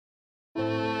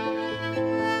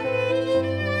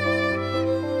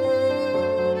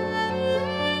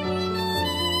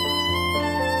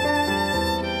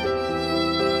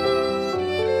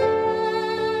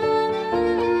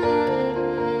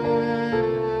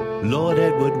Lord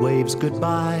Edward waves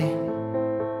goodbye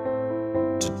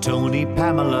to Tony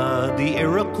Pamela, the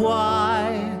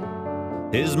Iroquois.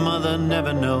 His mother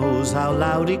never knows how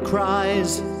loud he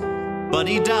cries, but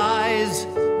he dies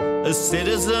a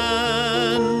citizen.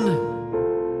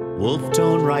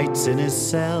 Wolfe-Tone writes in his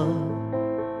cell,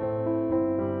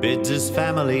 bids his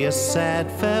family a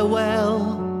sad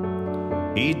farewell.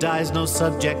 He dies no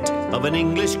subject of an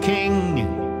English king,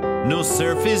 no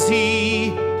serf is he,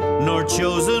 nor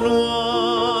chosen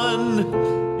one.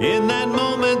 In that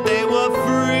moment they were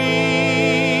free.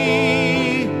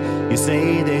 You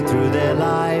say they threw their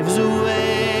lives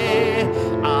away.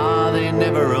 Ah, they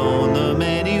never owned them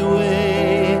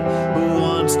anyway. Who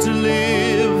wants to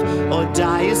live or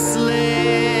die a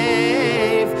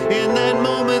slave? In that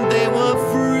moment they were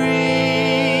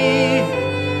free.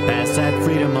 Pass that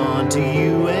freedom on to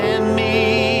you and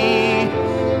me.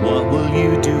 What will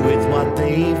you do with what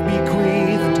they've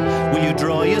bequeathed? Will you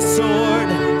draw your sword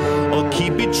or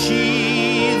keep it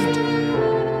sheathed?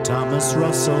 Thomas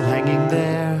Russell hanging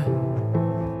there,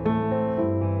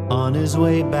 on his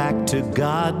way back to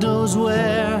God knows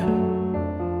where.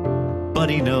 But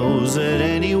he knows that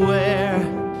anywhere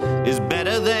is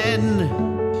better than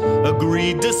a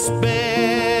greed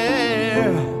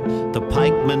despair. The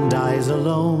pikeman dies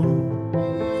alone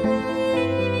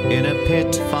in a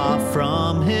pit far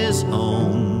from his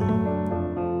home.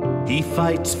 He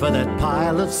fights for that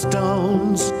pile of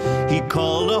stones he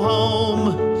called a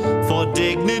home for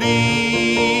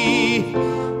dignity.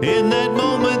 In that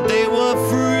moment they were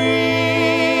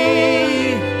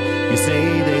free. You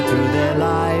say they threw their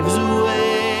lives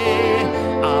away.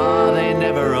 Ah, they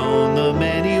never owned them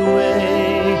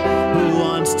anyway. Who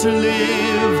wants to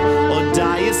live or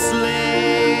die a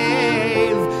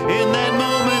slave? In that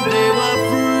moment they were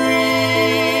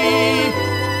free.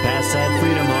 Pass that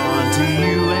freedom on to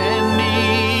you and me.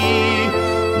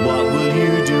 What will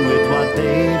you do with what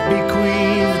they've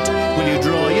bequeathed? Will you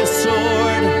draw your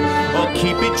sword or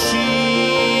keep it sheathed?